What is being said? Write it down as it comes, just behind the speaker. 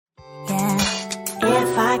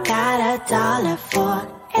got $1 for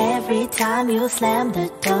every time you slam the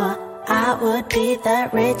door. I would be the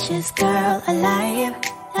richest girl alive.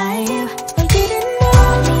 But you didn't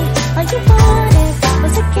know me, all you wanted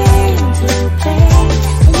was a game to play,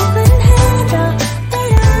 and you couldn't handle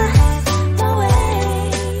the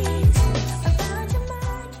ways. I found your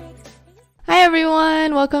magic. Hi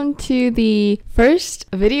everyone, welcome to the first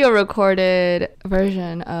video recorded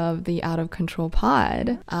version of the Out of Control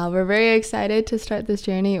pod. We're very excited to start this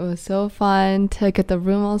journey. It was so fun to get the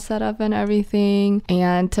room all set up and everything,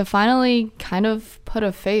 and to finally kind of put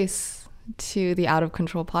a face to the Out of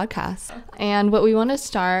Control podcast. And what we want to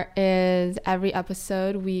start is every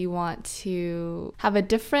episode we want to have a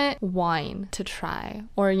different wine to try,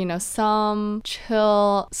 or some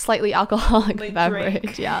chill, slightly alcoholic beverage.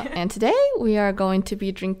 Drink. Yeah. And today we are going to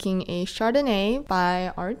be drinking a Chardonnay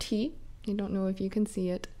by RT. I don't know if you can see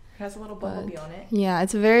it. It has a little bumblebee on it. Yeah,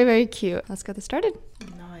 it's very, very cute. Let's get this started.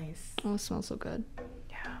 Nice. Oh, it smells so good.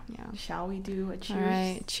 Yeah. Shall we do a cheers? All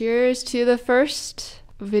right. Cheers to the first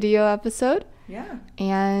video episode. Yeah.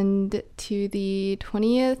 And to the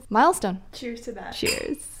 20th milestone. Cheers to that.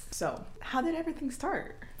 Cheers. So, how did everything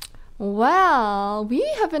start? Well, we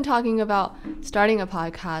have been talking about starting a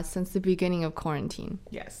podcast since the beginning of quarantine.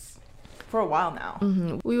 Yes. For a while now.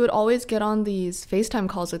 Mm-hmm. We would always get on these FaceTime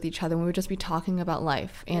calls with each other, and we would just be talking about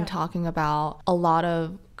life and talking about a lot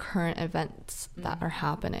of current events that are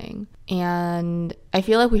happening. And I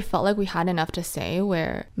feel like we felt like we had enough to say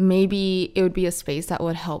where maybe it would be a space that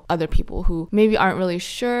would help other people who maybe aren't really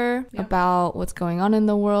sure about what's going on in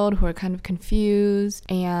the world, who are kind of confused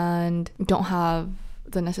and don't have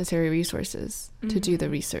the necessary resources to do the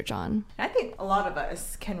research on. I think a lot of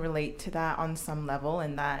us can relate to that on some level,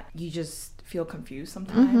 in that you just feel confused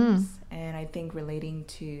sometimes. And I think relating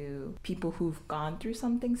to people who've gone through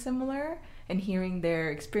something similar and hearing their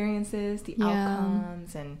experiences, the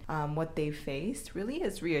outcomes, and what they've faced really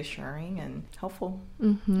is reassuring and helpful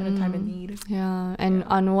in a time of need. Yeah. And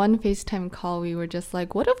on one FaceTime call, we were just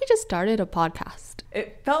like, what if we just started a podcast?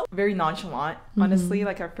 It felt very nonchalant, honestly.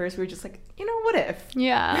 Like at first we were just like, what if?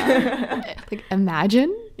 Yeah. Like,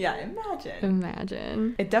 imagine. Yeah, imagine.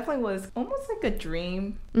 Imagine. It definitely was almost like a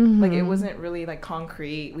dream. Like it wasn't really like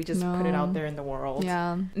concrete. We just put it out there in the world.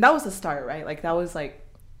 Yeah. And that was the start, right? Like that was like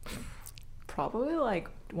probably like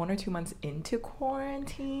 1 or 2 months into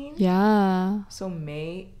quarantine. Yeah. So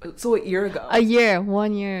a year ago.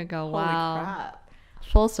 1 year ago. Holy Wow. crap.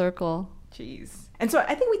 Full circle. Jeez. And so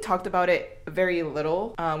I think we talked about it very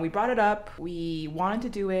little. We brought it up. We wanted to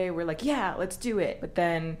do it. We're like, yeah, let's do it. But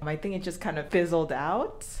then I think it just kind of fizzled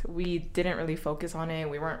out. We didn't really focus on it.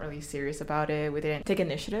 We weren't really serious about it. We didn't take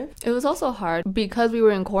initiative. It was also hard because we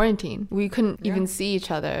were in quarantine. We couldn't even see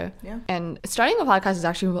each other. Yeah. And starting a podcast is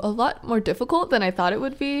actually a lot more difficult than I thought it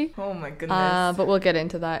would be. Oh my goodness. But we'll get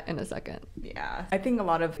into that in a second. Yeah. I think a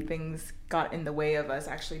lot of things got in the way of us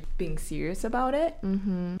actually being serious about it.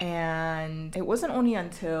 And it wasn't only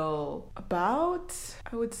until about,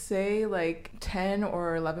 I would say, like 10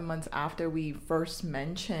 or 11 months after we first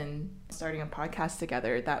mentioned starting a podcast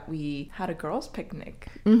together that we had a girls' picnic.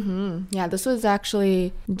 Yeah, this was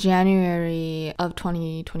actually January of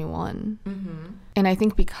 2021. And I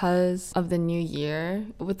think because of the new year,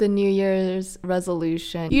 with the New Year's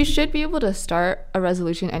resolution, you should be able to start a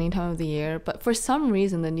resolution any time of the year. But for some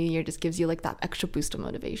reason, the new year just gives you like that extra boost of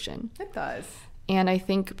motivation. It does. And I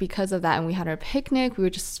think because of that, and we had our picnic, we were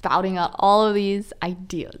just spouting out all of these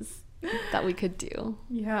ideas that we could do.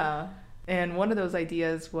 Yeah. And one of those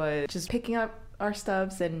ideas was just picking up our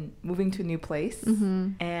stuffs and moving to a new place.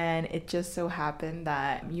 And it just so happened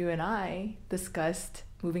that you and I discussed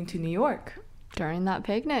moving to New York. During that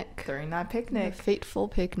picnic. The fateful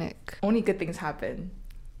picnic. Only good things happen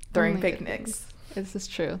during Only good picnics. things. This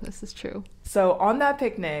is true. So on that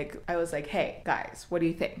picnic, I was like, hey, guys, what do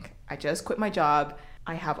you think? I just quit my job.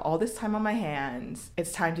 I have all this time on my hands.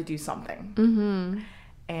 It's time to do something.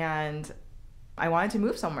 And I wanted to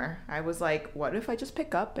move somewhere. I was like, what if I just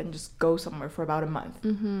pick up and just go somewhere for about a month?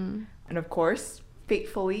 And of course,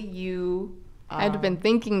 fatefully, you... I'd been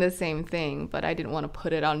thinking the same thing, but I didn't want to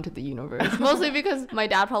put it out into the universe. Mostly because my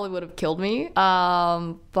dad probably would have killed me.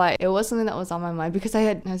 But it was something that was on my mind because I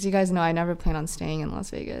had, as you guys know, I never planned on staying in Las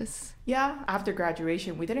Vegas. Yeah, after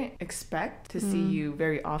graduation, we didn't expect to see you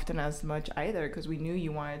very often as much either because we knew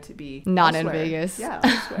you wanted to be not elsewhere. in Vegas. Yeah,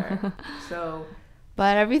 elsewhere. So...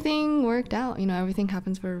 But everything worked out. Everything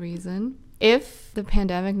happens for a reason. If the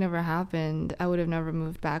pandemic never happened, I would have never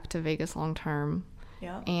moved back to Vegas long term.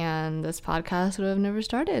 Yeah. And this podcast would have never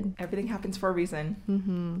started. Everything happens for a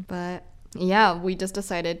reason. But yeah, we just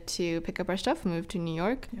decided to pick up our stuff, move to New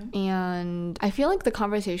York. Yeah. And I feel like the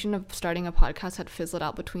conversation of starting a podcast had fizzled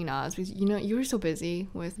out between us because, you know, you were so busy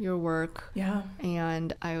with your work. Yeah.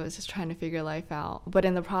 And I was just trying to figure life out. But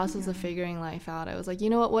in the process of figuring life out, I was like, you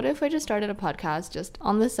know what if I just started a podcast just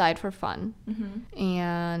on the side for fun?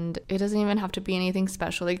 And it doesn't even have to be anything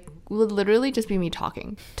special. Like, it would literally just be me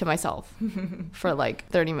talking to myself for like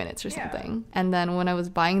 30 minutes or something. And then when I was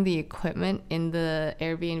buying the equipment in the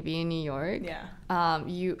Airbnb in New York, Yeah. I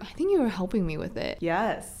think you were helping me with it.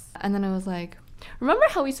 Yes. And then I was like, remember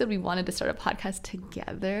how we said we wanted to start a podcast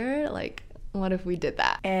together? Like, what if we did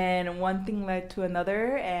that? And one thing led to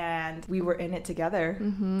another, and we were in it together.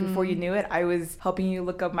 Before you knew it, I was helping you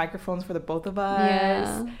look up microphones for the both of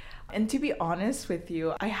us. Yeah. And to be honest with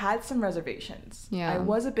you, I had some reservations. Yeah. I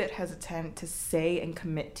was a bit hesitant to say and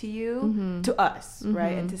commit to you, to us,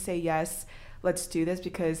 right? And to say, yes, let's do this,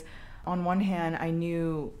 because on one hand, I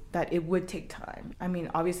knew that it would take time. I mean,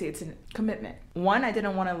 obviously, it's a commitment. One, I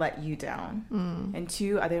didn't want to let you down. And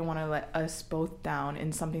two, I didn't want to let us both down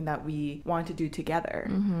in something that we wanted to do together.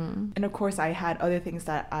 And of course, I had other things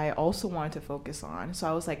that I also wanted to focus on. So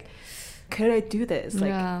I was like, could I do this?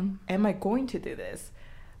 Like, am I going to do this?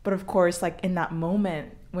 But of course, like in that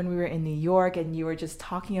moment when we were in New York and you were just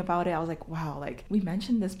talking about it, I was like, wow, like we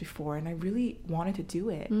mentioned this before and I really wanted to do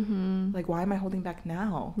it. Like, why am I holding back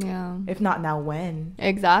now? Yeah. If not now, when?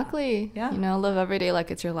 Exactly. Yeah. You know, live every day like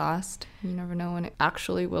it's your last. You never know when it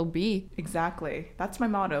actually will be. Exactly. That's my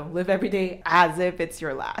motto. Live every day as if it's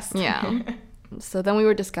your last. Yeah. So then we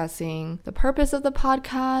were discussing the purpose of the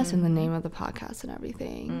podcast and the name of the podcast and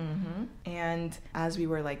everything. And as we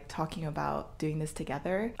were like talking about doing this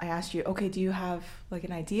together, I asked you, okay, do you have like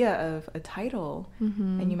an idea of a title?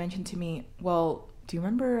 And you mentioned to me, well, do you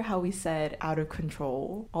remember how we said out of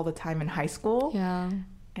control all the time in high school? Yeah.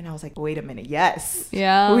 And I was like, wait a minute, yes.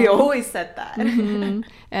 Yeah. We always said that. And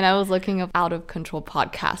I was looking up Out of Control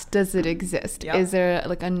podcast. Does it exist? Yep. Is there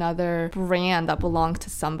like another brand that belongs to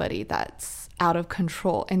somebody that's out of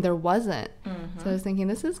control? And there wasn't. So I was thinking,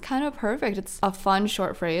 this is kind of perfect. It's a fun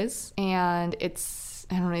short phrase and it's,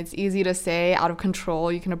 I don't know, it's easy to say, out of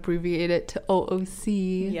control. You can abbreviate it to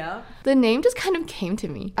OOC. Yeah. The name just kind of came to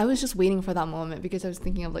me. I was just waiting for that moment because I was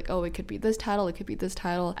thinking of like, oh, it could be this title, it could be this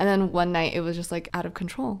title. And then one night it was just like out of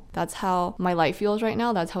control. That's how my life feels right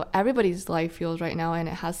now. That's how everybody's life feels right now. And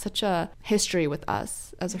it has such a history with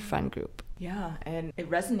us as a friend group. Yeah, and it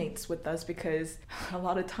resonates with us because a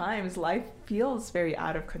lot of times life feels very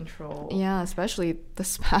out of control. Yeah, especially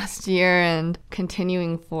this past year and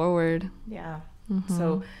continuing forward. Yeah.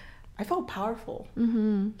 So I felt powerful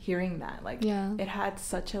hearing that. Like, it had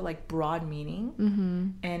such a like broad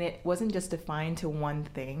meaning, and it wasn't just defined to one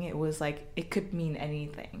thing. It was like it could mean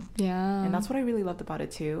anything. Yeah. And that's what I really loved about it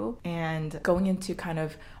too. And going into kind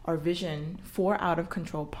of our vision for Out of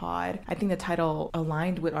Control Pod, I think the title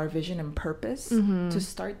aligned with our vision and purpose to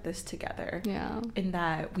start this together. Yeah. In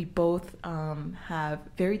that we both have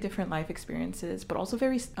very different life experiences, but also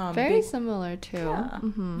very Very similar too. yeah,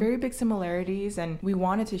 very big similarities, and we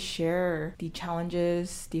wanted to share the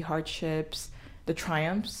challenges, the hardships, the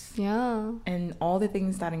triumphs, and all the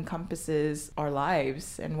things that encompasses our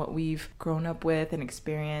lives and what we've grown up with and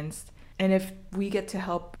experienced. And if we get to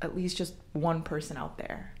help at least just one person out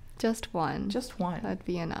there, Just one. That'd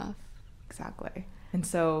be enough. Exactly. And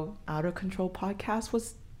so Out of Control Podcast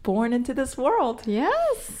was born into this world.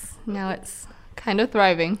 Yes. Now it's kind of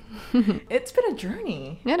thriving. It's been a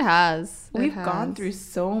journey. It has. We've gone through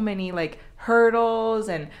so many like hurdles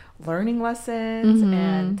and learning lessons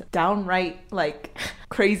and downright like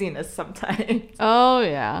craziness sometimes. Oh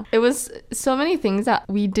yeah, it was so many things that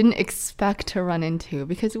we didn't expect to run into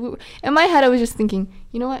because in my head I was just thinking,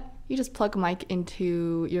 you know what, you just plug a mic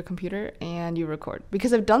into your computer and you record,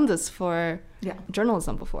 because I've done this for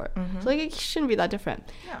journalism before. So like it shouldn't be that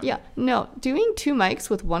different. No, doing 2 mics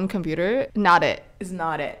with 1 computer, not it. Is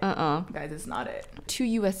not it. Guys, it's not it.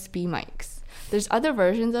 2 USB mics. There's other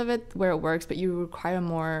versions of it where it works, but you require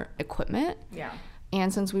more equipment. Yeah.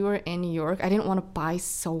 And since we were in New York, I didn't want to buy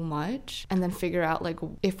so much and then figure out like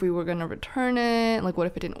if we were going to return it, like what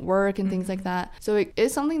if it didn't work and things like that. So it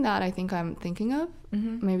is something that I think I'm thinking of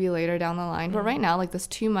maybe later down the line. But right now, like this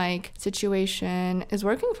 2 mic situation is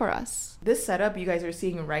working for us. This setup you guys are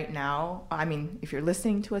seeing right now, I mean, if you're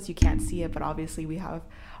listening to us, you can't see it, but obviously we have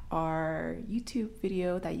our YouTube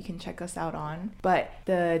video that you can check us out on. But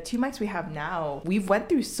the 2 mics we have now, we've went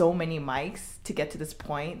through so many mics to get to this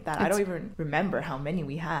point that I don't even remember how many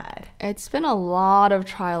we had. It's been a lot of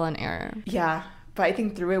trial and error. Yeah, But I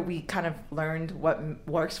think through it, we kind of learned what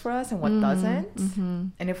works for us and what doesn't.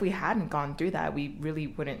 And if we hadn't gone through that, we really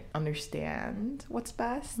wouldn't understand what's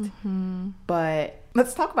best. But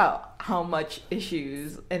let's talk about how much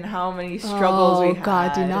issues and how many struggles we had. Oh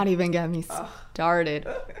God, do not even get me started.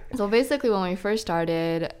 So basically when we first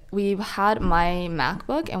started, we had my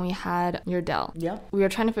MacBook and we had your Dell. Yep. We were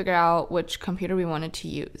trying to figure out which computer we wanted to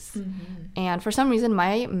use. And for some reason,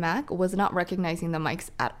 my Mac was not recognizing the mics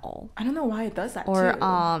at all. I don't know why it does that Or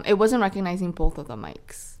too. it wasn't recognizing both of the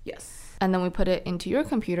mics. Yes. And then we put it into your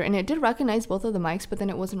computer and it did recognize both of the mics, but then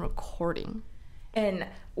it wasn't recording. And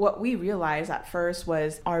what we realized at first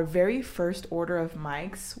was our very first order of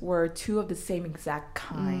mics were two of the same exact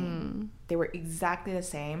kind. They were exactly the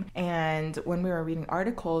same. And when we were reading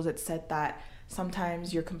articles, it said that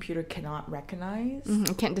sometimes your computer cannot recognize.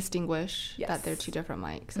 It can't distinguish Yes. that they're two different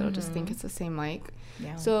mics. It'll just think it's the same mic.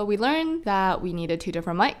 Yeah. So we learned that we needed two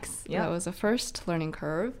different mics. Yeah. That was the first learning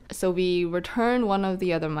curve. So we returned one of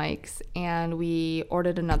the other mics and we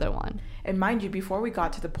ordered another one. And mind you, before we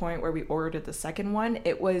got to the point where we ordered the second one,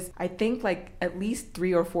 it was, I think, like at least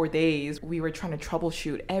 3 or 4 days we were trying to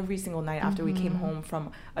troubleshoot every single night after we came home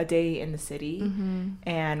from a day in the city.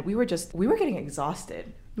 And we were getting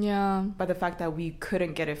exhausted Yeah. by the fact that we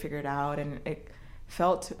couldn't get it figured out, and it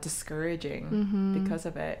felt discouraging because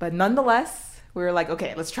of it. But nonetheless, we were like,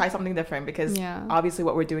 okay, let's try something different because obviously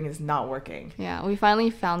what we're doing is not working. Yeah, we finally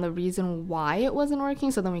found the reason why it wasn't working,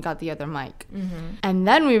 so then we got the other mic. And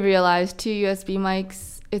then we realized 2 USB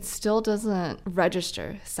mics, it still doesn't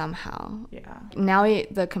register somehow. Yeah. Now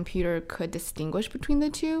the computer could distinguish between the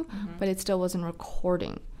two, but it still wasn't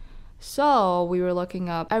recording. So we were looking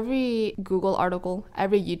up every Google article,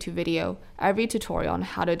 every YouTube video, every tutorial on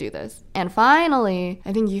how to do this. And finally,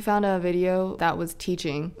 I think you found a video that was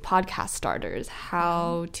teaching podcast starters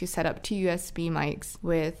how to set up 2 USB mics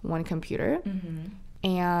with one computer.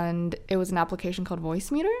 And it was an application called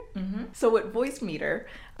Voicemeeter. So with Voicemeeter,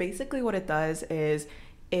 basically what it does is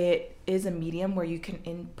it is a medium where you can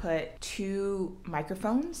input 2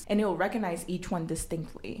 microphones and it will recognize each one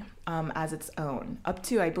distinctly as its own, up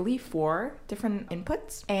to I believe 4 different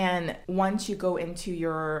inputs. And once you go into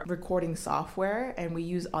your recording software, and we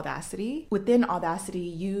use Audacity, within Audacity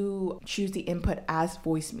you choose the input as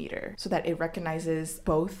Voicemeeter so that it recognizes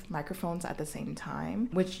both microphones at the same time,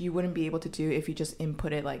 which you wouldn't be able to do if you just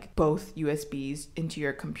input it like both USBs into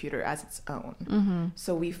your computer as its own.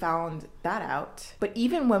 So we found that out. But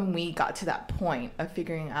even when we got to that point of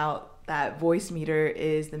figuring out that Voicemeeter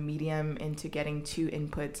is the medium into getting 2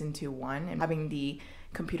 inputs into one and having the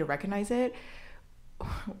computer recognize it,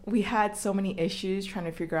 we had so many issues trying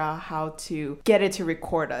to figure out how to get it to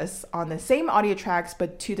record us on the same audio tracks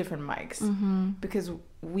but 2 different mics, because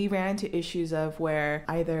we ran into issues of where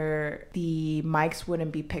either the mics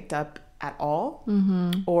wouldn't be picked up at all,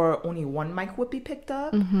 or only one mic would be picked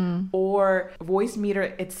up, or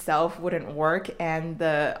Voicemeeter itself wouldn't work and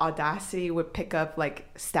the Audacity would pick up like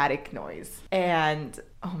static noise. And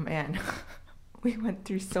oh man, we went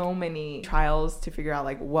through so many trials to figure out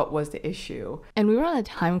like what was the issue. And we were on a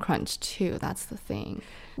time crunch too, that's the thing.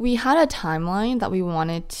 We had a timeline that we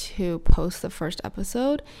wanted to post the first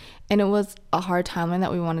episode, and it was a hard timeline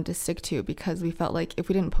that we wanted to stick to because we felt like if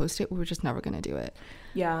we didn't post it, we were just never going to do it.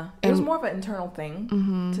 Yeah, it was more of an internal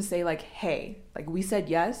thing to say like, hey, like we said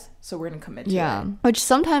yes, so we're going to commit to it. Which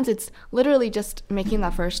sometimes it's literally just making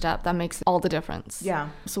that first step that makes all the difference. Yeah.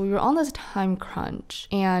 So we were on this time crunch,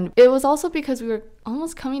 and it was also because we were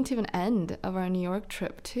almost coming to an end of our New York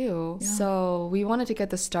trip too. Yeah. So we wanted to get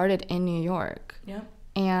this started in New York. Yeah.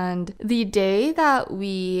 And the day that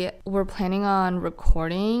we were planning on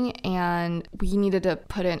recording and we needed to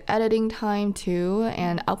put in editing time too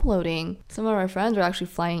and uploading, some of our friends were actually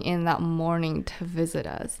flying in that morning to visit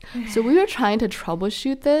us. So we were trying to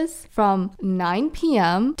troubleshoot this from 9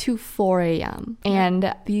 p.m. to 4 a.m.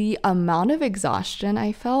 And the amount of exhaustion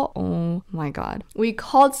I felt, oh my God. We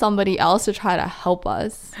called somebody else to try to help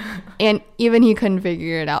us. And even he couldn't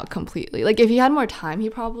figure it out completely. Like if he had more time, he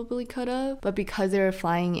probably could have. But because they were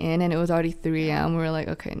flying in and it was already 3 a.m., we were like,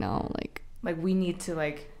 okay, no, like we need to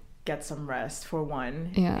like get some rest for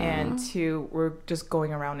one, and 2, we're just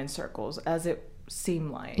going around in circles as it seemed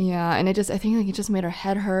like. And I think like it just made our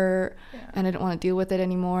head hurt, and I didn't want to deal with it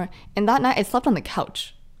anymore. And that night I slept on the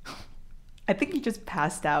couch. I think you just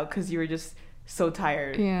passed out because you were just so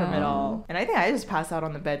tired from it all. And I think I just passed out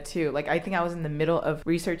on the bed too. Like I think I was in the middle of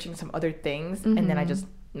researching some other things and then I just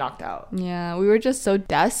knocked out. Yeah, we were just so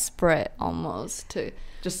desperate almost to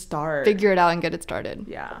Just start. figure it out and get it started.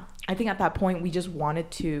 Yeah. I think at that point, we just wanted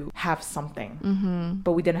to have something,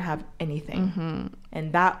 but we didn't have anything.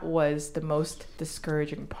 And that was the most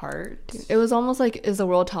discouraging part. It was almost like, is the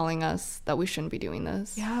world telling us that we shouldn't be doing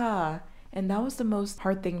this? Yeah. And that was the most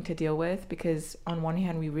hard thing to deal with, because on one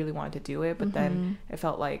hand, we really wanted to do it, but then it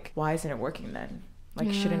felt like, why isn't it working then?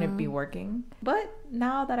 Like, shouldn't it be working? But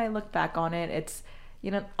now that I look back on it, it's,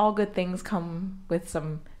 you know, all good things come with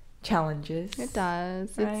some challenges. It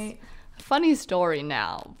does. Right? It's a funny story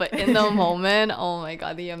now, but in the moment, oh my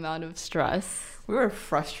God, the amount of stress. We were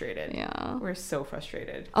frustrated. Yeah. We were so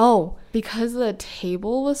frustrated. Oh, because the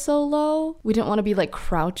table was so low, we didn't want to be like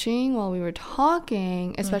crouching while we were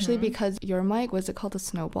talking, especially because your mic, was it called a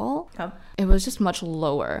snowball? Huh? It was just much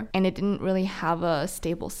lower and it didn't really have a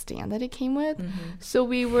stable stand that it came with. So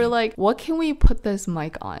we were like, what can we put this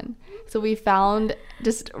mic on? So we found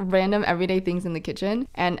just random everyday things in the kitchen.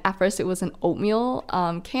 And at first it was an oatmeal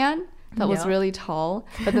can that was Yeah. really tall,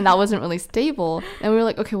 but then that wasn't really stable. And we were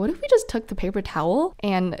like, okay, what if we just took the paper towel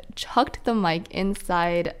and chucked the mic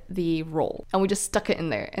inside the roll and we just stuck it in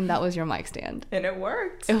there, and that was your mic stand. And it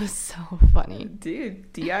worked. It was so funny.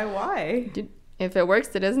 Dude, DIY. Dude, if it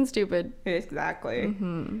works, it isn't stupid. Exactly.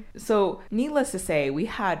 So, needless to say, we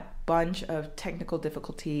had bunch of technical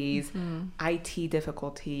difficulties, IT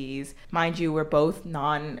difficulties. Mind you, we're both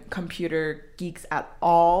non-computer geeks at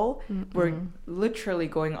all. We're literally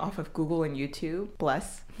going off of Google and YouTube.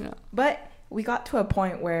 Bless. Yeah. But we got to a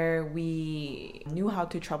point where we knew how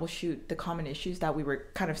to troubleshoot the common issues that we were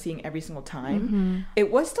kind of seeing every single time.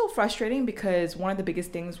 It was still frustrating because one of the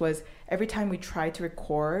biggest things was every time we tried to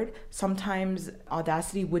record, sometimes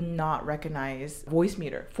Audacity would not recognize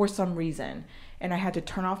Voicemeeter for some reason. And I had to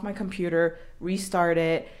turn off my computer, restart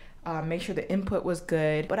it, make sure the input was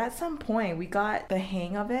good. But at some point, we got the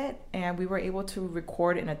hang of it and we were able to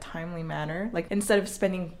record in a timely manner. Like, instead of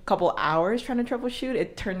spending a couple hours trying to troubleshoot,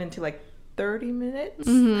 it turned into like 30 minutes,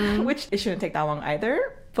 which it shouldn't take that long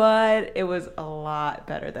either. But it was a lot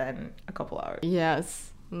better than a couple hours. Yes.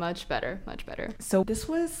 Much better. Much better. So this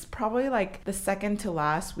was probably like the second to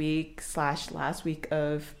last week / last week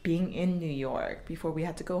of being in New York before we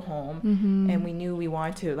had to go home. And we knew we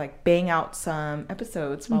wanted to like bang out some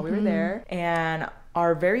episodes while we were there. And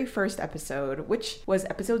our very first episode, which was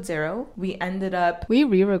episode 0, we ended up, We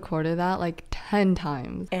re-recorded that like 10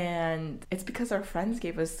 times. and it's because our friends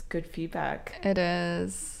gave us good feedback. It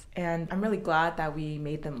is. And I'm really glad that we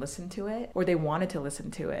made them listen to it, or they wanted to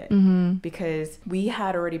listen to it, because we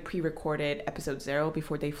had already pre-recorded episode 0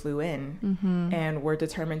 before they flew in, and we're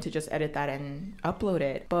determined to just edit that and upload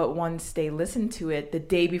it. But once they listened to it the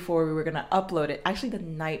day before we were gonna upload it, actually the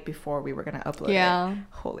night before we were gonna upload it,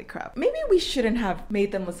 holy crap. Maybe we shouldn't have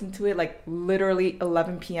made them listen to it like literally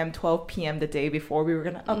 11 p.m., 12 p.m. the day before we were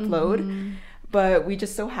gonna upload. But we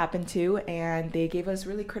just so happened to, and they gave us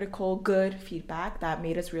really critical, good feedback that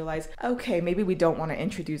made us realize, okay, maybe we don't want to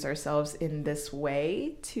introduce ourselves in this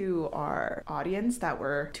way to our audience that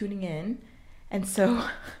were tuning in. And so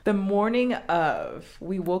the morning of,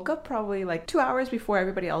 we woke up probably like 2 hours before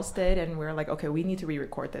everybody else did, and we were like, okay, we need to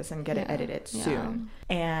re-record this and get it edited soon.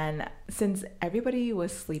 And since everybody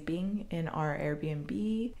was sleeping in our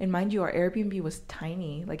Airbnb, and mind you, our Airbnb was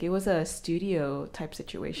tiny, like it was a studio type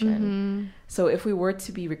situation. So if we were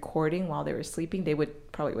to be recording while they were sleeping, they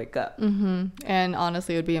would probably wake up. And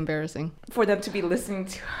honestly, it would be embarrassing. For them to be listening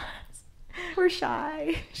to us. We're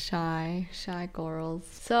shy. Shy girls.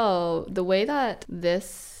 So the way that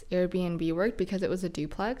this Airbnb worked, because it was a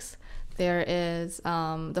duplex, there is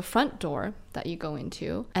the front door that you go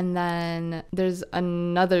into, and then there's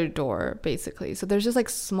another door basically. So there's just like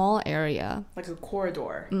small area, Like a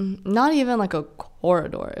corridor. not even like a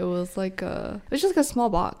corridor. It was just like a small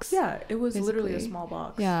box. Yeah, it was literally a Basically. small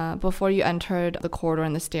box. Yeah, before you entered the corridor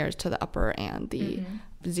and the stairs to the upper and the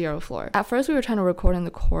 0 floor. At first we were trying to record in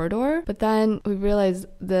the corridor, but then we realized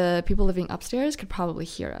the people living upstairs could probably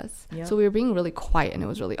hear us. Yeah. So we were being really quiet and it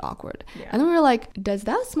was really awkward. Yeah. And then we were like, does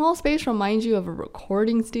that small space remind you of a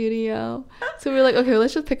recording studio? So we were like, okay,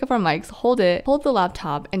 let's just pick up our mics, hold the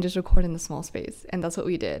laptop, and just record in the small space. And that's what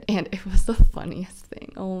we did. And it was the funniest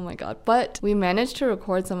thing. Oh my God. But we managed to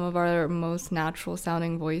record some of our most natural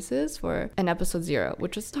sounding voices for an episode 0,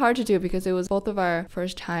 which was hard to do because it was both of our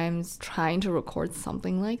first times trying to record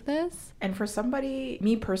something like this. And for somebody,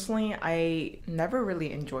 me personally, I never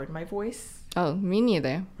really enjoyed my voice. Oh, me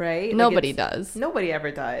neither. Right? Nobody Like, does. Nobody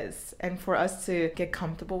ever does. And for us to get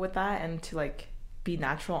comfortable with that and to like be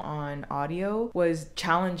natural on audio was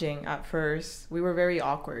challenging at first. We were very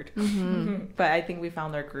awkward. But I think we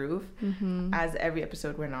found our groove as every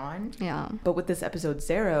episode went on. Yeah. But with this episode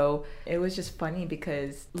 0, it was just funny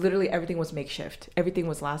because literally everything was makeshift. Everything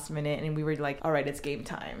was last minute, and we were like, all right, it's game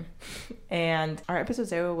time. And our episode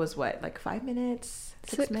 0 was what, like 5 minutes?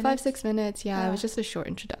 6 minutes? 5-6 minutes. Yeah, it was just a short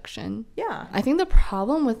introduction. Yeah. I think the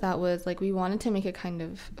problem with that was like we wanted to make it kind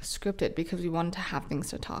of scripted because we wanted to have things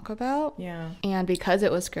to talk about. Yeah. And because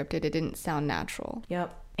it was scripted, it didn't sound natural.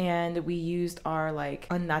 Yep. And we used our like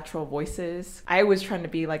unnatural voices. I was trying to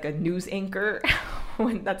be like a news anchor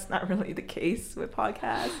when that's not really the case with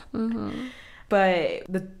podcasts. But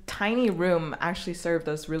the tiny room actually served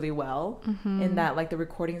us really well in that like the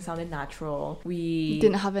recording sounded natural. We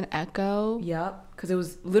didn't have an echo. Yep. Because it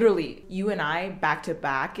was literally you and I back to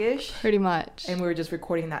back-ish. Pretty much. And we were just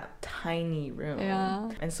recording that tiny room.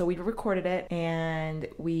 Yeah. And so we recorded it and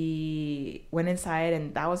we went inside,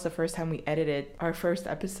 and that was the first time we edited our first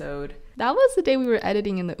episode. That was the day we were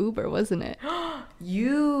editing in the Uber, wasn't it?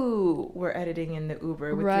 You were editing in the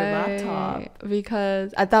Uber with your laptop.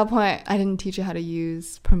 Because at that point, I didn't teach you how to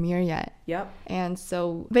use Premiere yet. Yep. And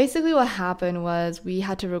so basically what happened was we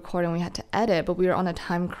had to record and we had to edit, but we were on a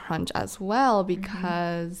time crunch as well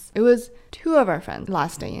because it was 2 of our friends'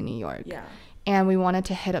 last day in New York. Yeah. And we wanted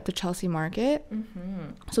to hit up the Chelsea market.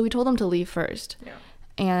 So we told them to leave first. Yeah.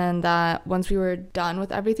 And that once we were done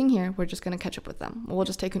with everything here, we're just going to catch up with them. We'll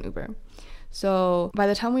just take an Uber. So by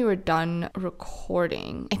the time we were done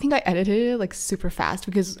recording, I think I edited it like super fast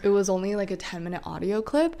because it was only like a 10-minute audio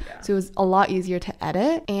clip. Yeah. So it was a lot easier to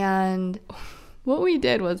edit. And what we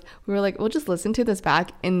did was we were like, we'll just listen to this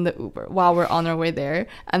back in the Uber while we're on our way there.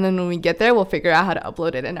 And then when we get there, we'll figure out how to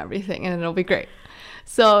upload it and everything, and it'll be great.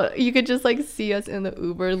 So you could just like see us in the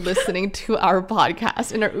Uber listening to our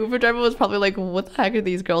podcast, and our Uber driver was probably like, what the heck are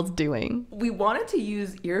these girls doing? We wanted to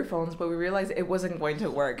use earphones, but we realized it wasn't going to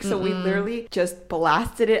work. So we literally just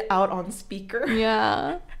blasted it out on speaker.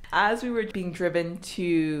 Yeah. As we were being driven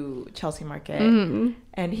to Chelsea Market.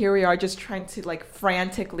 And here we are just trying to like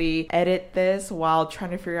frantically edit this while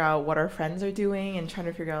trying to figure out what our friends are doing and trying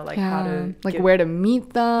to figure out like how to like where to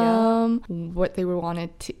meet them, what they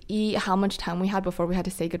wanted to eat, how much time we had before we had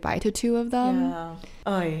to say goodbye to 2 of them. Yeah.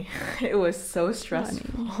 Oy, it was so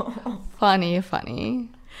stressful. Funny.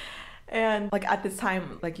 And like at this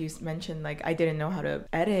time, like you mentioned, like I didn't know how to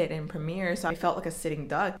edit in Premiere, so I felt like a sitting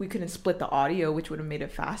duck. We couldn't split the audio, which would have made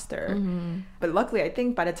it faster. But luckily, I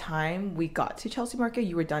think by the time we got to Chelsea Market,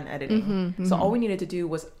 you were done editing. So all we needed to do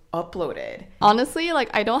was upload it. Honestly, like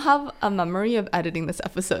I don't have a memory of editing this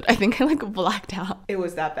episode. I think I like blacked out. It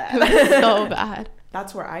was that bad. It was so bad.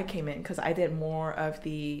 That's where I came in because I did more of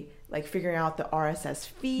the like figuring out the RSS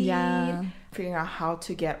feed, figuring out how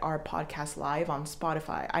to get our podcast live on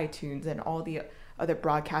Spotify, iTunes, and all the other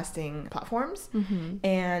broadcasting platforms.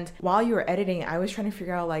 And while you were editing, I was trying to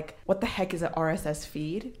figure out like what the heck is an RSS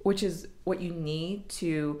feed, which is what you need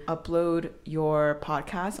to upload your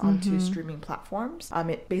podcast onto streaming platforms.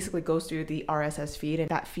 It basically goes through the RSS feed, and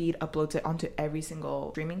that feed uploads it onto every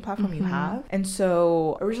single streaming platform you have. And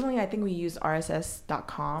so originally I think we used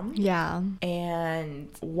RSS.com. Yeah. And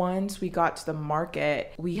once we got to the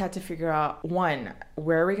market, we had to figure out, 1,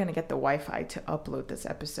 where are we going to get the Wi-Fi to upload this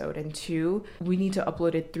episode? And 2, we need to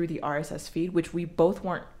upload it through the RSS feed, which we both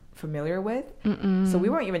weren't familiar with. So we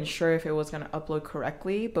weren't even sure if it was going to upload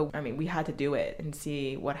correctly, but I mean, we had to do it and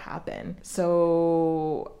see what happened.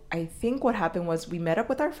 So I think what happened was we met up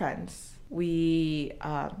with our friends.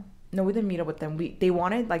 No, we didn't meet up with them. They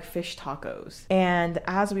wanted like fish tacos. And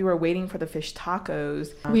as we were waiting for the fish tacos,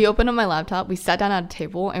 we opened up my laptop, we sat down at a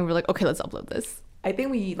table, and we're like, okay, let's upload this. I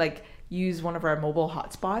think we like use one of our mobile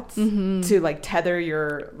hotspots to like tether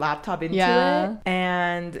your laptop into it.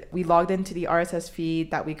 And we logged into the RSS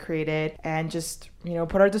feed that we created and just,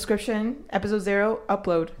 put our description, episode 0,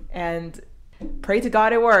 upload, and pray to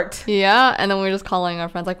God it worked. Yeah. And then we were just calling our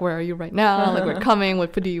friends like, where are you right now? Like, we're coming.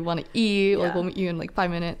 What food do you want to eat? Like, we'll meet you in like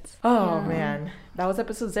 5 minutes. Oh man, that was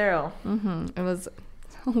episode 0. It was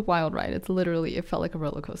a wild ride. It felt like a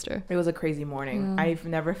roller coaster. It was a crazy morning. I've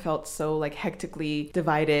never felt so like hectically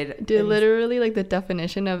divided. Literally like the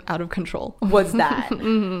definition of out of control was that.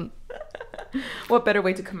 What better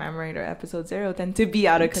way to commemorate our episode 0 than to be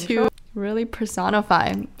out of control? To really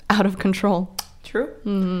personify out of control.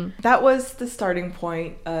 True. That was the starting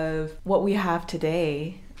point of what we have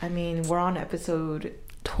today. I mean, we're on episode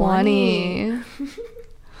 20.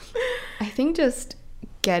 I think just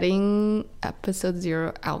getting episode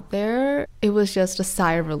 0 out there, it was just a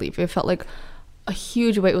sigh of relief. It felt like a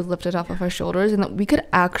huge weight was lifted off of our shoulders and that we could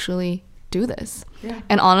actually do this. Yeah.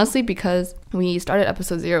 And honestly, because we started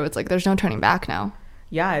episode 0, it's like there's no turning back now.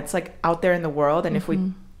 Yeah, it's like out there in the world, and if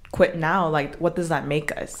we quit now, like what does that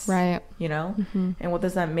make us? Right. You know? And what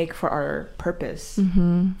does that make for our purpose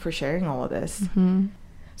for sharing all of this?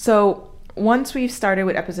 So once we've started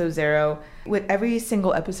with episode 0, with every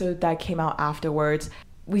single episode that came out afterwards,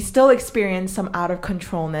 we still experience some out of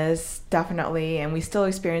controlness, definitely, and we still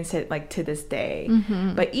experience it like to this day.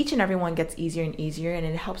 But each and every one gets easier and easier, and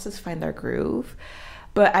it helps us find our groove.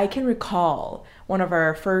 But I can recall one of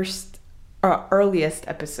our earliest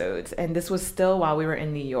episodes, and this was still while we were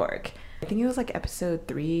in New York. I think it was like episode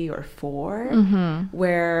 3 or 4,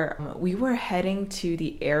 where we were heading to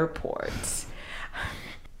the airport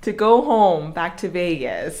to go home back to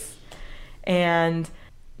Vegas. And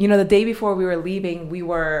you know, the day before we were leaving, we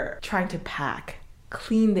were trying to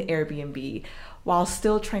clean the Airbnb, while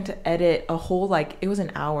still trying to edit a whole, like, it was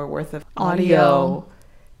an hour worth of audio.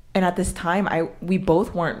 And at this time, we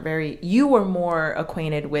both weren't you were more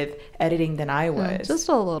acquainted with editing than I was. Yeah, just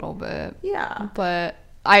a little bit. Yeah. But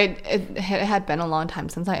it had been a long time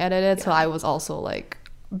since I edited, so I was also like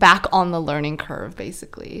back on the learning curve,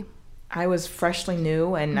 basically. I was freshly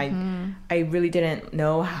new, and I really didn't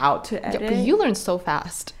know how to edit. Yeah, but you learned so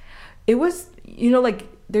fast. It was, you know, like,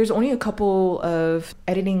 there's only a couple of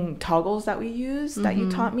editing toggles that we used that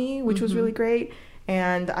you taught me, which was really great.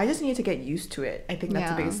 And I just needed to get used to it. I think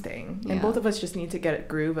that's the biggest thing. And both of us just need to get a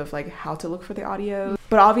groove of like how to look for the audio.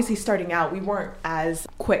 But obviously starting out, we weren't as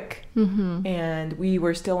quick, and we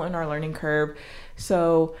were still in our learning curve.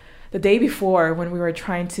 So the day before, when we were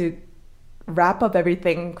trying to wrap up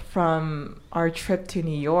everything from our trip to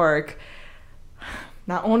New York,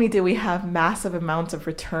 not only did we have massive amounts of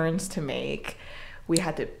returns to make, we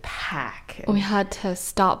had to pack. We had to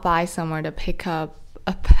stop by somewhere to pick up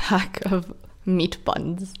a pack of meat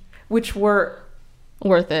buns, which were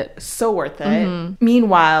worth it. So worth it.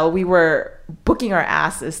 Meanwhile, we were booking our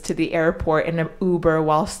asses to the airport in an Uber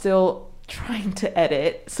while still trying to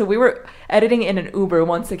edit. So we were editing in an Uber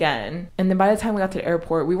once again. And then by the time we got to the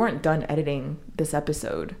airport, we weren't done editing this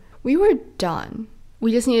episode. We were done.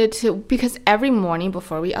 We just needed to, because every morning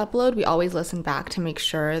before we upload, we always listen back to make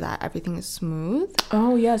sure that everything is smooth.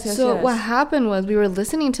 Oh, yes. So what happened was we were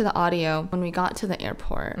listening to the audio when we got to the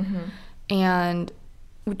airport. And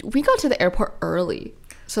we got to the airport early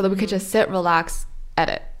so that we could just sit, relax,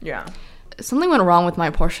 edit. Yeah. Something went wrong with my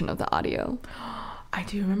portion of the audio. I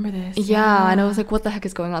do remember this. Yeah, and I was like, what the heck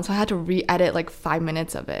is going on? So I had to re-edit like 5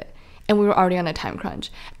 minutes of it. And we were already on a time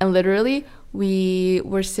crunch. And literally, we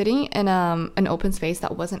were sitting in an open space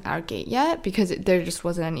that wasn't our gate yet because there just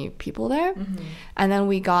wasn't any people there. And then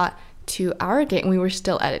we got to our gate and we were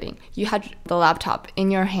still editing. You had the laptop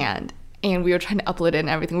in your hand and we were trying to upload it and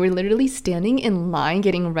everything. We were literally standing in line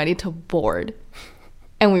getting ready to board.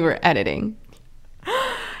 And we were editing.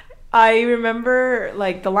 I remember,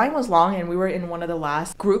 like, the line was long and we were in one of the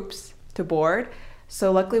last groups to board.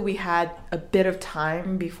 So luckily we had a bit of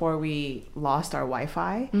time before we lost our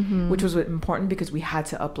Wi-Fi, which was important because we had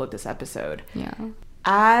to upload this episode. Yeah.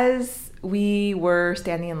 As we were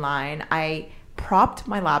standing in line, I propped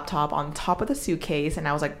my laptop on top of the suitcase and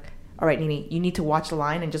I was like, all right, Nini, you need to watch the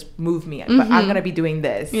line and just move me. But I'm going to be doing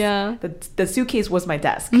this. Yeah. The suitcase was my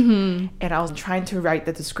desk. And I was trying to write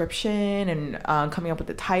the description and coming up with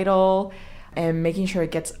the title and making sure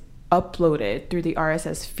it gets uploaded through the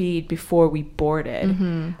RSS feed before we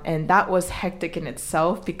boarded. And that was hectic in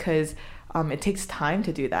itself because it takes time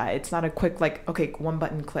to do that. It's not a quick, like, okay, one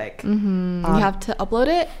button click. You have to upload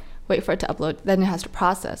it, wait for it to upload, then it has to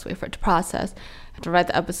process, wait for it to process. You have to write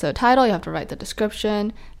the episode title, you have to write the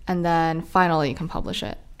description, and then finally you can publish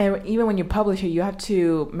it. And even when you publish it, you have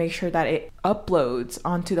to make sure that it uploads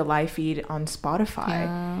onto the live feed on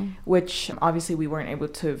Spotify, which obviously we weren't able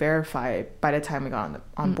to verify by the time we got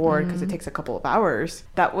on board because it takes a couple of hours.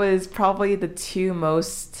 That was probably the two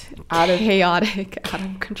most chaotic, out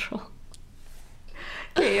of control.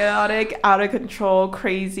 Chaotic, out of control,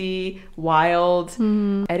 crazy, wild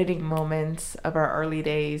editing moments of our early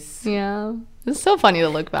days. Yeah. It's so funny to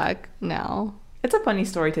look back now. It's a funny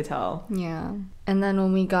story to tell. Yeah. And then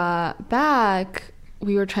when we got back,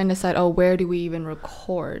 we were trying to decide, where do we even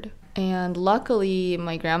record? And luckily,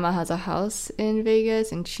 my grandma has a house in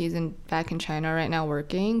Vegas, and she's back in China right now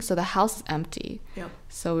working. So the house is empty. Yep.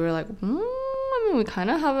 So we were like, I mean, we kind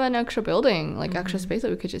of have an extra building, like extra space that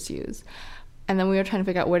we could just use. And then we were trying to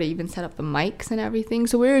figure out where to even set up the mics and everything.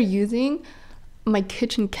 So we were using my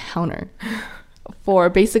kitchen counter for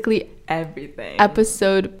basactually everything.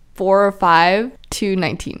 Episode 4 or 5 to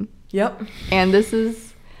 19. Yep. And this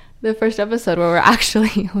is the first episode where we actually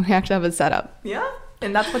have a setup. Yeah.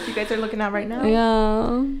 And that's what you guys are looking at right now?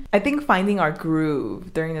 Yeah. I think finding our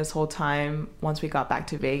groove during this whole time, once we got back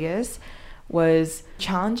to Vegas, was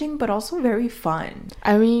challenging but also very fun.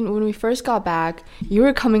 I mean, when we first got back, you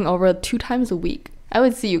were coming over 2 times a week. I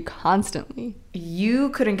would see you constantly. You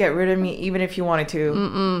couldn't get rid of me even if you wanted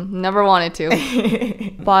to. Never wanted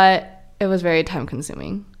to. But it was very time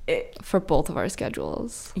consuming for both of our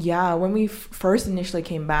schedules. Yeah, when we first initially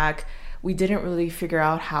came back, we didn't really figure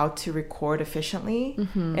out how to record efficiently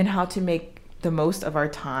and how to make the most of our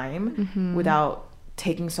time without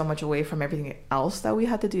taking so much away from everything else that we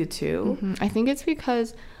had to do too. I think it's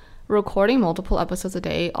because recording multiple episodes a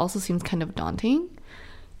day also seems kind of daunting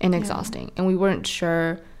and exhausting, and we weren't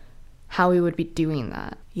sure how we would be doing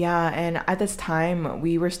that. Yeah, and at this time,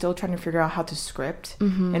 we were still trying to figure out how to script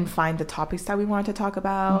and find the topics that we wanted to talk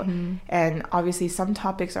about. And obviously, some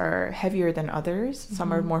topics are heavier than others.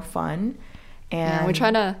 Some are more fun. And we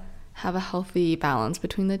try to have a healthy balance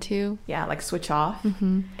between the two. Yeah, like switch off.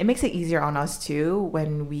 It makes it easier on us too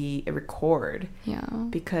when we record. Yeah.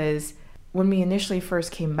 Because when we initially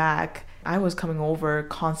first came back, I was coming over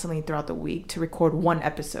constantly throughout the week to record 1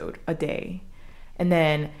 episode a day. And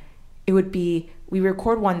then it would be, we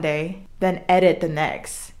record one day, then edit the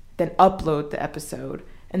next, then upload the episode.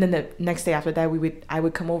 And then the next day after that, I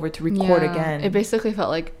would come over to record again. It basically felt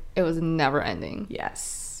like it was never ending.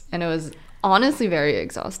 Yes. And it was honestly very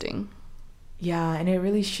exhausting. Yeah, and it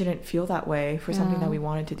really shouldn't feel that way for something that we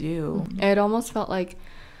wanted to do. It almost felt like,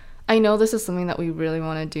 I know this is something that we really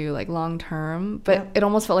want to do like long term, but it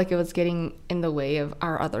almost felt like it was getting in the way of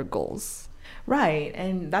our other goals. Right,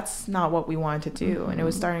 and that's not what we wanted to do. And it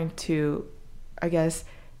was starting to, I guess,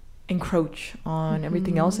 encroach on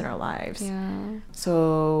everything else in our lives. Yeah.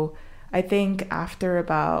 So I think after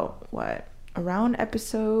about, around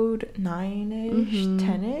episode 9-ish,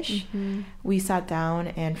 10-ish, we sat down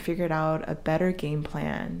and figured out a better game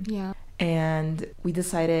plan. Yeah. And we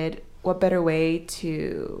decided what better way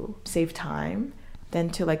to save time than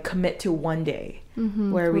to like commit to one day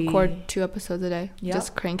where we record 2 episodes a day. Yep.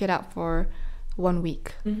 Just crank it out for 1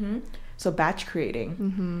 week. So batch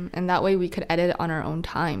creating. And that way we could edit on our own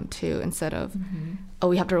time too, instead of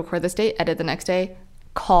we have to record this day, edit the next day,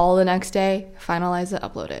 call the next day, finalize it,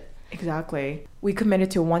 upload it. Exactly. We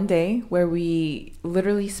committed to one day where we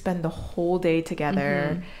literally spend the whole day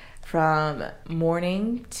together from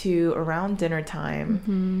morning to around dinner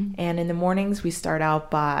time. And in the mornings, we start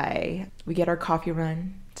out we get our coffee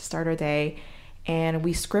run to start our day, and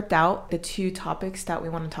we script out the 2 topics that we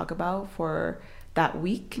want to talk about for that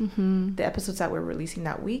week, the episodes that we're releasing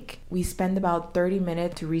that week. We spend about 30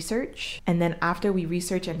 minutes to research, and then after we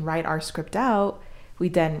research and write our script out, we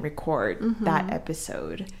then record that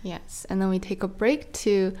episode. Yes, and then we take a break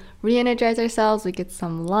to re-energize ourselves. We get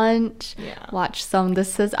some lunch, watch some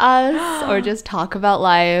This Is Us, or just talk about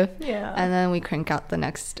life. Yeah. And then we crank out the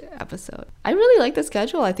next episode. I really like the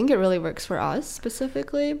schedule. I think it really works for us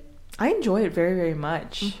specifically. I enjoy it very, very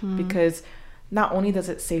much because not only does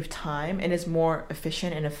it save time and is more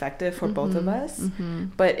efficient and effective for both of us,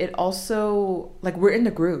 but it also, like, we're in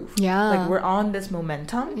the groove. Yeah. Like, we're on this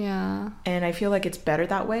momentum. Yeah. And I feel like it's better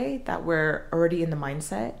that way, that we're already in the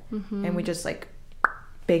mindset and we just, like,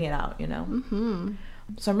 bang it out, you know?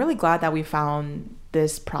 So I'm really glad that we found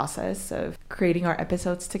this process of creating our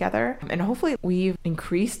episodes together. And hopefully we've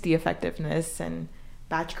increased the effectiveness and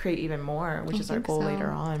batch create even more, which is our goal later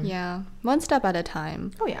on. Yeah, 1 step at a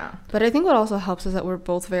time. Oh yeah. But I think what also helps is that we're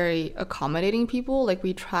both very accommodating people. Like,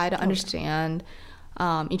 we try to understand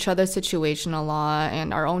each other's situation a lot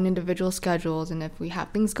and our own individual schedules, and if we have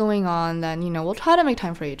things going on, then, you know, we'll try to make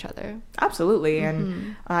time for each other. Absolutely.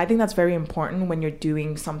 And I think that's very important when you're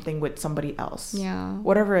doing something with somebody else. Yeah.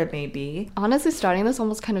 Whatever it may be. Honestly, starting this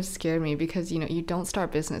almost kind of scared me because, you know, you don't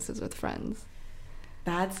start businesses with friends.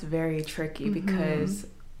 That's very tricky because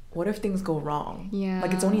what if things go wrong? Yeah.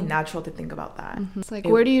 Like, it's only natural to think about that. It's like,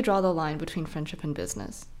 where do you draw the line between friendship and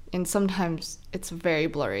business? And sometimes it's very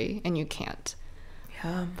blurry and you can't.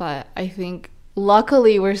 Yeah. But I think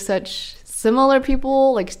luckily we're such similar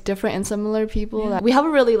people, like different and similar people, that we have a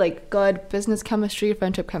really like good business chemistry,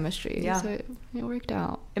 friendship chemistry. Yeah. So it worked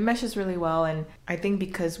out. It meshes really well. And I think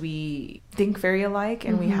because we think very alike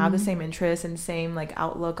and we have the same interests and same like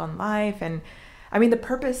outlook on life, and I mean, the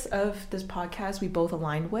purpose of this podcast we both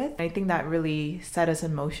aligned with. I think that really set us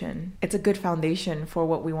in motion. It's a good foundation for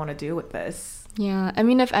what we want to do with this. Yeah. I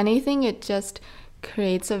mean, if anything, it just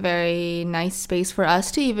creates a very nice space for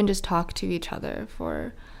us to even just talk to each other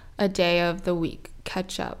for a day of the week,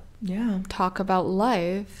 catch up, talk about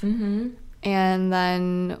life, and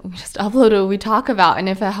then we just upload what we talk about. And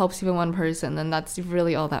if it helps even one person, then that's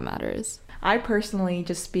really all that matters. I personally,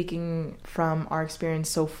 just speaking from our experience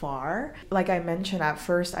so far, like I mentioned, at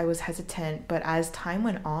first I was hesitant, but as time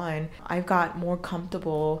went on, I've got more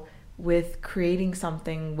comfortable with creating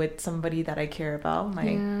something with somebody that I care about,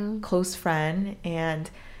 my close friend. And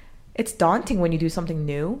it's daunting when you do something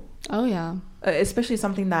new. Oh, yeah. Especially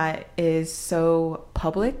something that is so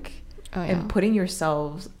public. Oh, yeah. And putting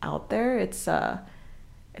yourselves out there, it's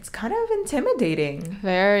kind of intimidating.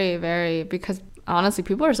 Very, very, because honestly,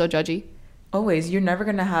 people are so judgy. Always. You're never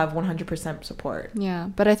going to have 100% support. Yeah,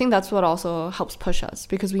 but I think that's what also helps push us,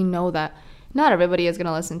 because we know that not everybody is going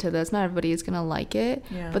to listen to this, not everybody is going to like it,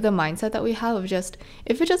 but the mindset that we have of just,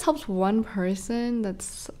 if it just helps one person,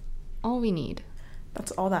 that's all we need.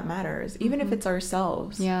 That's all that matters, even if it's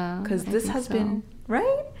ourselves. Yeah, because this has been,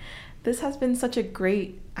 right? This has been such a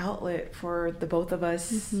great outlet for the both of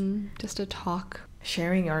us. Just to talk.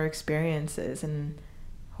 Sharing our experiences and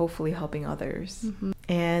hopefully helping others.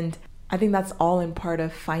 And I think that's all in part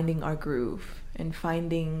of finding our groove and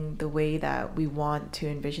finding the way that we want to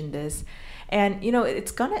envision this. And, you know,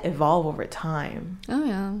 it's going to evolve over time. Oh,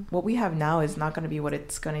 yeah. What we have now is not going to be what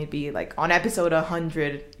it's going to be like on episode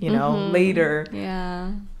 100, you know, later.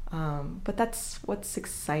 Yeah. But that's what's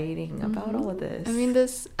exciting about all of this. I mean,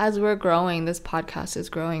 this, as we're growing, this podcast is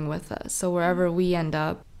growing with us. So wherever we end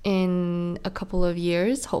up in a couple of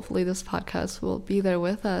years, hopefully this podcast will be there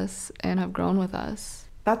with us and have grown with us.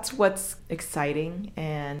 That's what's exciting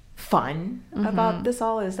and fun about this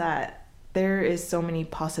all, is that there is so many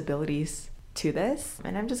possibilities to this,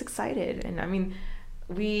 and I'm just excited. And I mean,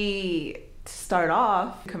 we start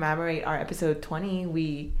off, commemorate our episode 20,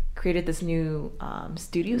 we created this new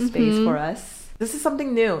studio space for us. This is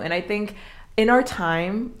something new, and I think in our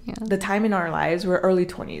time, the time in our lives, we're early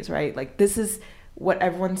 20s, right? Like, this is what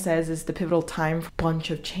everyone says is the pivotal time for a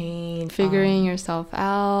bunch of change, figuring yourself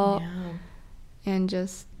out, and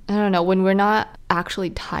just, I don't know, when we're not actually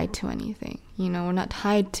tied to anything, you know, we're not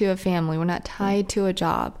tied to a family, we're not tied to a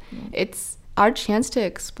job. It's our chance to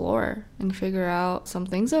explore and figure out some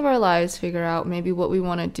things of our lives, figure out maybe what we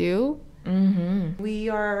want to do. We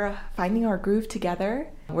are finding our groove together.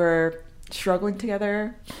 We're struggling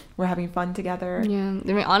together. We're having fun together. Yeah.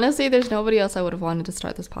 I mean, honestly, there's nobody else I would have wanted to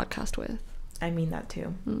start this podcast with. I mean that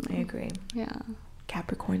too. I agree. Yeah.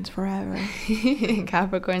 Capricorns forever.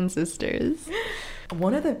 Capricorn sisters.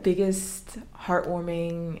 One of the biggest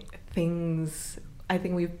heartwarming things I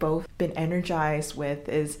think we've both been energized with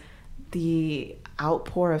is the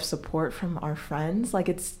outpour of support from our friends. Like,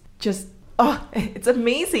 it's just, it's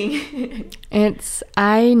amazing.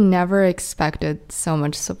 I never expected so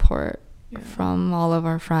much support from all of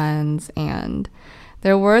our friends, and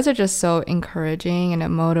their words are just so encouraging, and it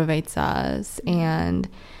motivates us, and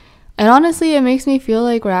honestly, it makes me feel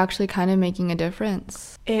like we're actually kind of making a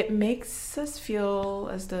difference. It makes us feel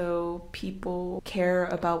as though people care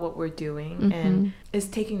about what we're doing and is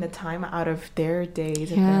taking the time out of their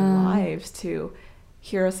days and their lives to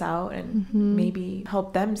hear us out and maybe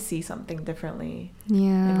help them see something differently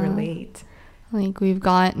and relate. Like, we've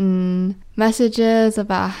gotten messages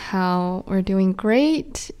about how we're doing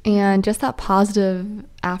great, and just that positive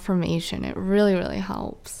affirmation, it really, really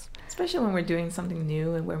helps. Especially when we're doing something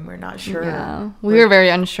new and when we're not sure. Yeah, we were very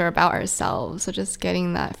unsure about ourselves, so just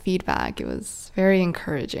getting that feedback, it was very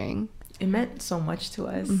encouraging. It meant so much to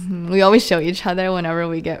us. We always show each other whenever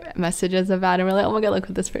we get messages about it. And we're like, oh my God, look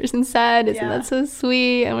what this person said. Isn't that so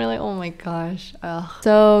sweet? And we're like, oh my gosh.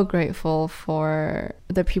 So grateful for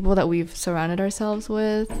the people that we've surrounded ourselves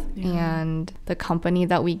with and the company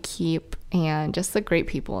that we keep and just the great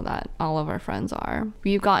people that all of our friends are.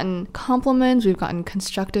 We've gotten compliments. We've gotten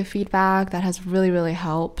constructive feedback that has really, really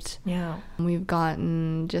helped. Yeah. We've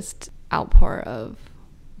gotten just outpour of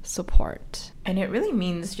support, and it really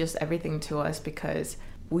means just everything to us because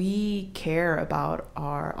we care about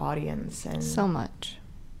our audience and so much,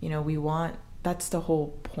 you know, that's the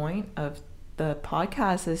whole point of the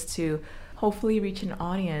podcast, is to hopefully reach an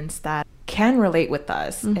audience that can relate with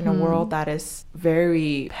us in a world that is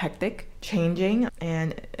very hectic, changing,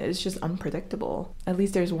 and it's just unpredictable. At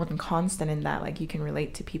least there's one constant in that, like, you can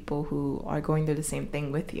relate to people who are going through the same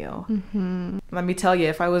thing with you. Let me tell you,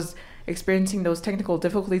 if I was experiencing those technical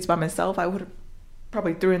difficulties by myself, I would have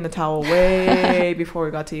probably threw in the towel way before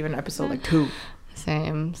we got to even episode like 2.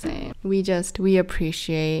 Same. We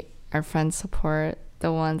appreciate our friends' support,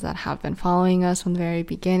 the ones that have been following us from the very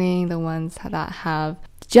beginning, the ones that have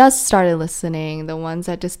just started listening, the ones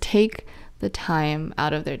that just take the time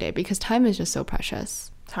out of their day, because time is just so precious.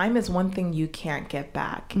 Time is one thing you can't get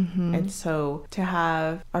back. And so to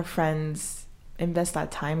have our friends invest that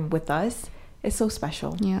time with us is so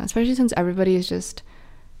special. Yeah, especially since everybody is just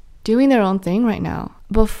doing their own thing right now.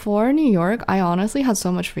 Before New York, I honestly had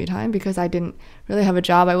so much free time because I didn't really have a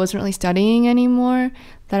job. I wasn't really studying anymore,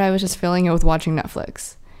 that I was just filling it with watching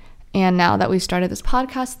Netflix. And now that we've started this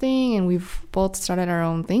podcast thing and we've both started our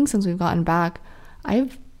own thing since we've gotten back,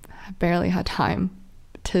 I've barely had time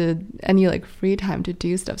to any like free time to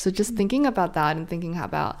do stuff. So just thinking about that and thinking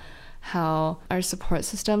about how our support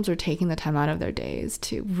systems are taking the time out of their days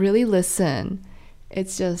to really listen,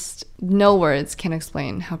 it's just no words can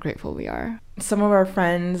explain how grateful we are. Some of our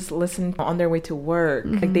friends listen on their way to work.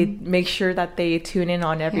 Like they make sure that they tune in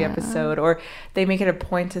on every episode, or they make it a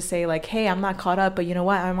point to say like, hey, I'm not caught up, but you know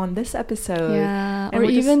what, I'm on this episode. Yeah. And or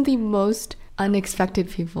even the most unexpected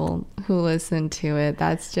people who listen to it,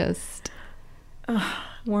 that's just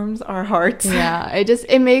warms our hearts. Yeah,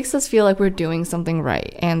 it makes us feel like we're doing something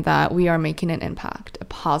right and that we are making an impact, a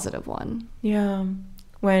positive one. Yeah,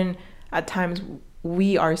 when at times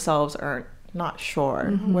we ourselves are not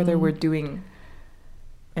sure whether we're doing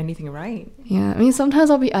anything right. Yeah, I mean, sometimes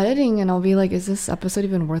I'll be editing and I'll be like, is this episode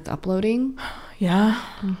even worth uploading? Yeah.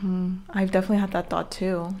 I've definitely had that thought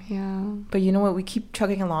too. Yeah. But you know what, we keep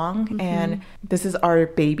chugging along and this is our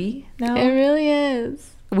baby now. It really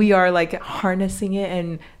is. We are like harnessing it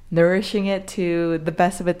and nourishing it to the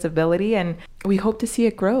best of its ability, and we hope to see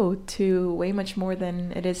it grow to way much more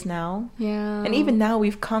than it is now. Yeah. And even now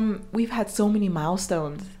we've had so many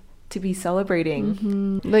milestones to be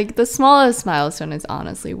celebrating. Like the smallest milestone is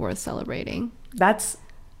honestly worth celebrating. That's,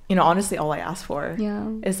 honestly all I ask for. Yeah.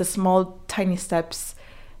 Is the small tiny steps,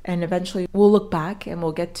 and eventually we'll look back and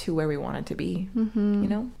we'll get to where we want it to be.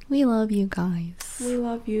 We love you guys. We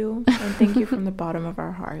love you, and thank you from the bottom of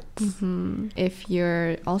our hearts. If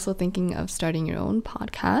you're also thinking of starting your own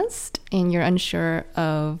podcast and you're unsure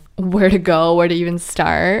of where to go, where to even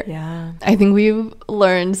start, I think we've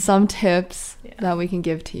learned some tips that we can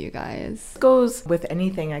give to you guys. It goes with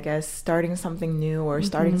anything, I guess, starting something new or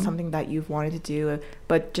starting something that you've wanted to do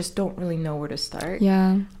but just don't really know where to start.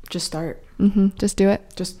 Yeah. Just start. Just do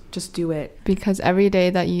it. Just do it. Because every day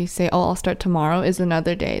that you say, oh, I'll start tomorrow, is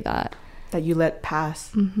another day that you let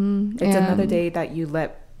pass. It's another day that you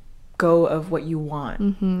let go of what you want.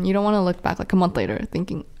 You don't want to look back like a month later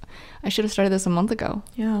thinking, I should have started this a month ago.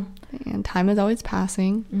 Yeah. And time is always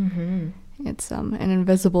passing. It's an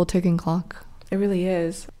invisible ticking clock. It really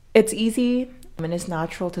is. It's easy and it's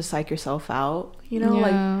natural to psych yourself out,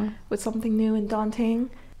 like with something new and daunting.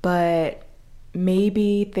 But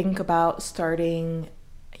maybe think about starting,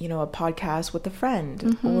 a podcast with a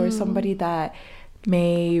friend or somebody that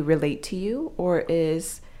may relate to you or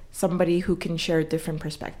is somebody who can share a different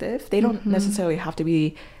perspective. They don't necessarily have to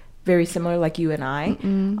be very similar like you and I.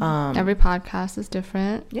 Every podcast is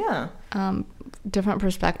different. Yeah. Different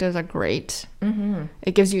perspectives are great.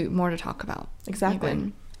 It gives you more to talk about. Exactly.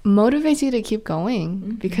 Even motivates you to keep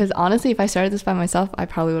going. Because honestly, if I started this by myself, I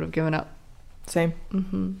probably would have given up. Same.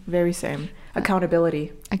 Very same.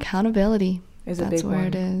 Accountability is a big one. That's where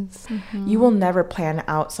it is. You will never plan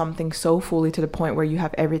out something so fully to the point where you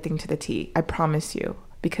have everything to the T. I promise you.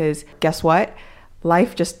 Because guess what?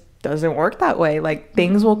 Life just doesn't work that way. Like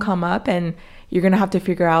things will come up and you're gonna have to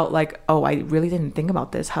figure out like, oh, I really didn't think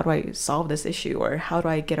about this. How do I solve this issue, or how do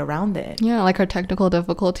I get around it? Yeah, like our technical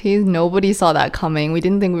difficulties, nobody saw that coming. We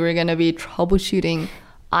didn't think we were gonna be troubleshooting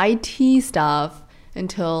IT stuff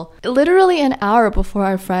until literally an hour before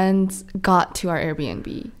our friends got to our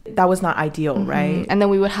Airbnb. That was not ideal, right? And then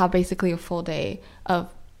we would have basically a full day of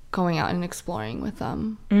going out and exploring with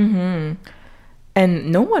them.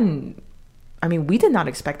 And we did not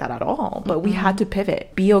expect that at all, but we had to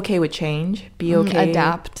pivot. Be okay with change. Be okay.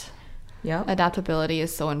 Adapt. Yeah. Adaptability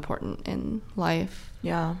is so important in life.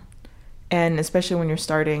 Yeah. And especially when you're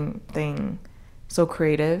starting thing so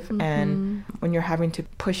creative and when you're having to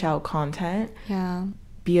push out content. Yeah.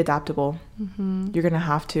 Be adaptable. You're going to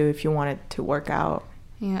have to if you want it to work out.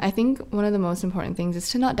 Yeah. I think one of the most important things is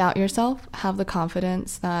to not doubt yourself. Have the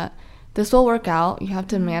confidence that this will work out. You have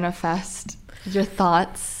to manifest your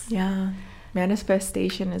thoughts. Yeah.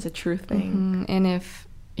 Manifestation is a true thing. And if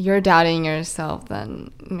you're doubting yourself,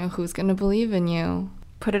 then who's gonna believe in you?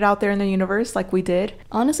 Put it out there in the universe like we did.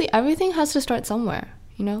 Honestly, everything has to start somewhere.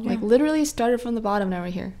 Like literally started from the bottom. Now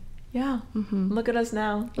we're here. Yeah. Look at us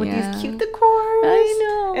now with these cute decors. I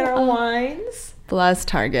know. And our wines. Bless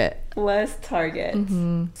Target. So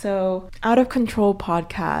Out of Control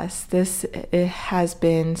podcast. It has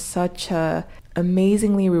been such a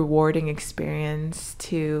amazingly rewarding experience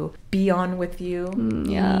to be on with you.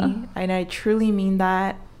 And I truly mean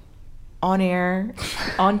that, on air,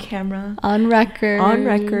 on camera, on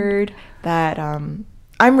record, that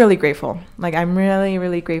I'm really grateful. Like I'm really,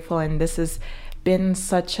 really grateful, and this has been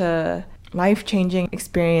such a life-changing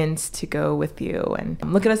experience to go with you. And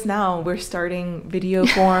look at us now, we're starting video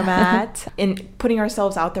format and putting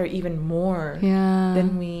ourselves out there even more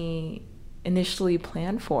than we initially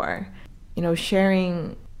planned for. You know,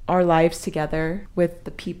 sharing our lives together with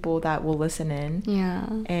the people that will listen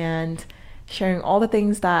in, and sharing all the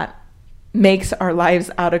things that makes our lives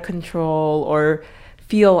out of control or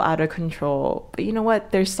feel out of control. But you know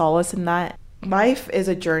what? There's solace in that. Life is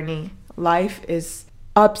a journey. Life is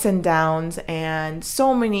ups and downs, and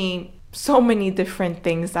so many different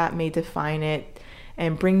things that may define it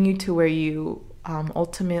and bring you to where you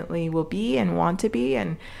ultimately will be and want to be.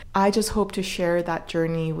 And I just hope to share that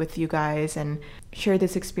journey with you guys and share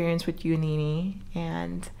this experience with you, Nini,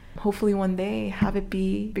 and hopefully one day have it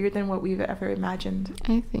be bigger than what we've ever imagined.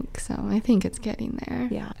 I think so. I think it's getting there.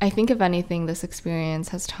 Yeah. I think if anything, this experience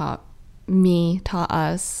has taught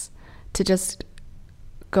us to just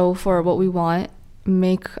go for what we want,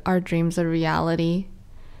 make our dreams a reality,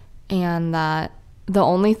 and that the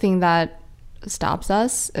only thing that stops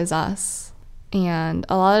us is us. And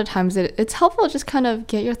a lot of times it's helpful to just kind of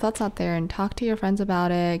get your thoughts out there and talk to your friends about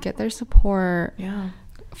it, get their support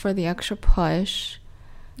for the extra push,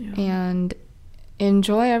 and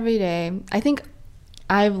enjoy every day. I think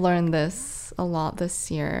I've learned this a lot this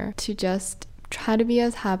year, to just try to be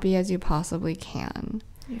as happy as you possibly can.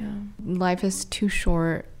 Life is too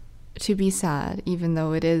short to be sad, even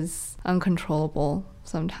though it is uncontrollable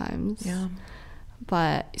sometimes.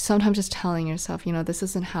 But sometimes just telling yourself, you know, this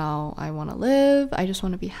isn't how I want to live. I just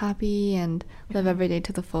want to be happy and live every day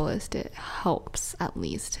to the fullest. It helps, at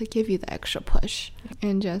least, to give you the extra push.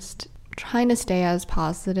 And just trying to stay as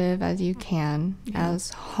positive as you can,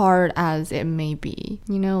 as hard as it may be.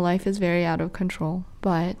 You know, life is very out of control,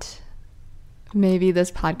 but maybe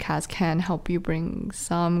this podcast can help you bring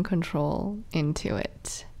some control into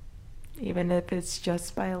it. Even if it's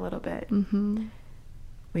just by a little bit.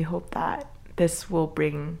 We hope that this will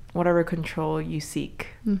bring whatever control you seek.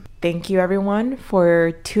 Thank you, everyone,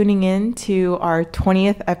 for tuning in to our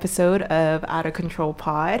 20th episode of Out of Control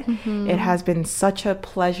Pod. It has been such a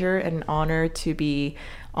pleasure and honor to be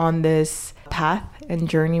on this path and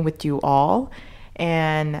journey with you all.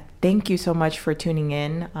 And thank you so much for tuning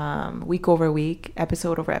in week over week,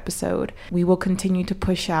 episode over episode. We will continue to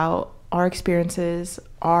push out our experiences,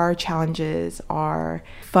 our challenges, our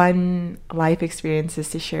fun life experiences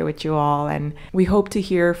to share with you all. And we hope to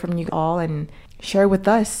hear from you all and share with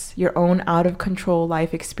us your own out of control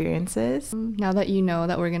life experiences. Now that you know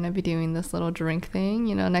that we're going to be doing this little drink thing,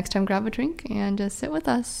 you know, next time grab a drink and just sit with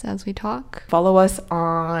us as we talk. Follow us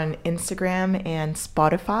on Instagram and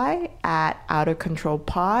Spotify at Out of Control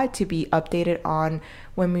Pod to be updated on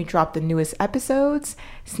when we drop the newest episodes,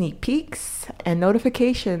 sneak peeks, and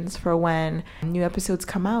notifications for when new episodes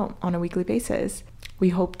come out on a weekly basis. We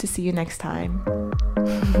hope to see you next time.